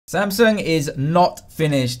Samsung is not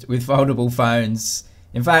finished with foldable phones.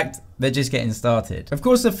 In fact, they're just getting started. Of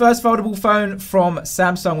course, the first foldable phone from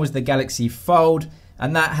Samsung was the Galaxy Fold,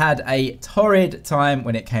 and that had a torrid time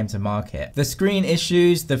when it came to market. The screen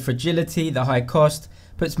issues, the fragility, the high cost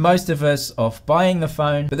puts most of us off buying the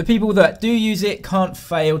phone, but the people that do use it can't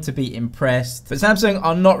fail to be impressed. But Samsung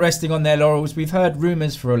are not resting on their laurels. We've heard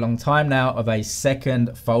rumors for a long time now of a second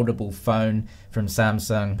foldable phone from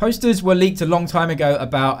Samsung. Posters were leaked a long time ago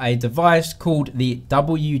about a device called the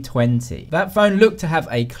W20. That phone looked to have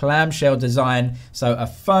a clamshell design, so a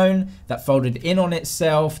phone that folded in on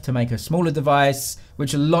itself to make a smaller device,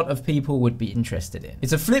 which a lot of people would be interested in.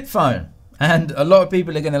 It's a flip phone, and a lot of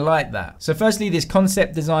people are going to like that. So firstly, this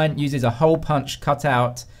concept design uses a hole punch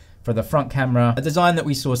cutout for the front camera, a design that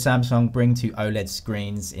we saw Samsung bring to OLED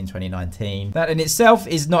screens in 2019. That in itself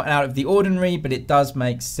is not out of the ordinary, but it does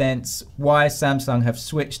make sense why Samsung have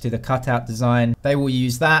switched to the cutout design. They will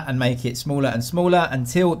use that and make it smaller and smaller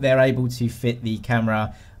until they're able to fit the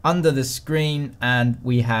camera under the screen, and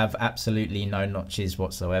we have absolutely no notches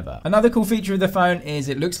whatsoever. Another cool feature of the phone is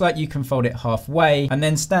it looks like you can fold it halfway and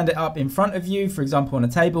then stand it up in front of you, for example on a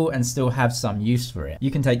table, and still have some use for it. You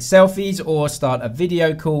can take selfies or start a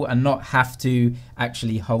video call and not have to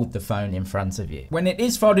actually hold the phone in front of you. When it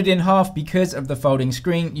is folded in half, because of the folding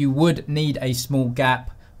screen, you would need a small gap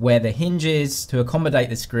where the hinge is to accommodate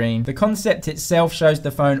the screen. The concept itself shows the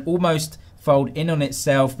phone almost fold in on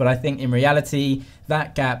itself, but I think in reality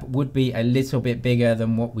that gap would be a little bit bigger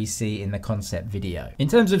than what we see in the concept video. In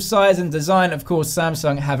terms of size and design, of course,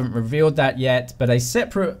 Samsung haven't revealed that yet, but a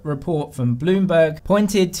separate report from Bloomberg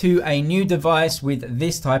pointed to a new device with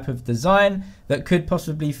this type of design that could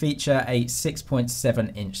possibly feature a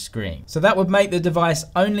 6.7-inch screen. So that would make the device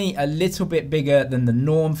only a little bit bigger than the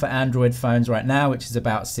norm for Android phones right now, which is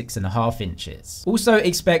about 6.5 inches. Also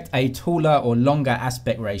expect a taller or longer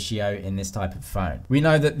aspect ratio in this type of phone. We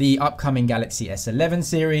know that the upcoming Galaxy S11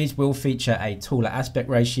 series will feature a taller aspect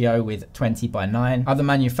ratio with 20:9. Other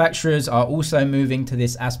manufacturers are also moving to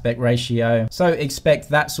this aspect ratio, so expect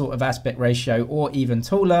that sort of aspect ratio or even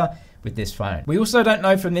taller with this phone. We also don't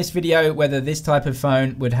know from this video whether this type of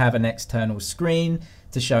phone would have an external screen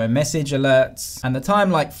to show message alerts and the time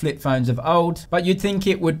like flip phones of old, but you'd think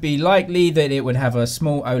it would be likely that it would have a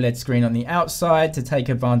small OLED screen on the outside to take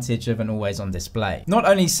advantage of an always-on display. Not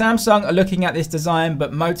only Samsung are looking at this design,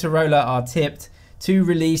 but Motorola are tipped to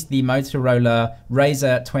release the Motorola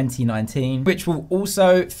Razr 2019, which will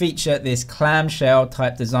also feature this clamshell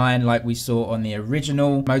type design like we saw on the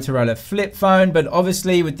original Motorola flip phone, but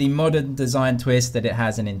obviously with the modern design twist that it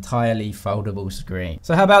has an entirely foldable screen.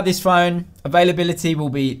 So how about this phone? Availability will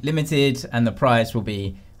be limited and the price will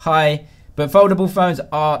be high, but foldable phones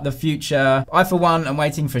are the future. I, for one, am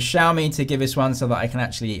waiting for Xiaomi to give us one so that I can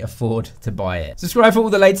actually afford to buy it. Subscribe for all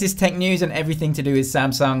the latest tech news and everything to do with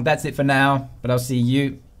Samsung. That's it for now, but I'll see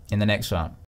you in the next one.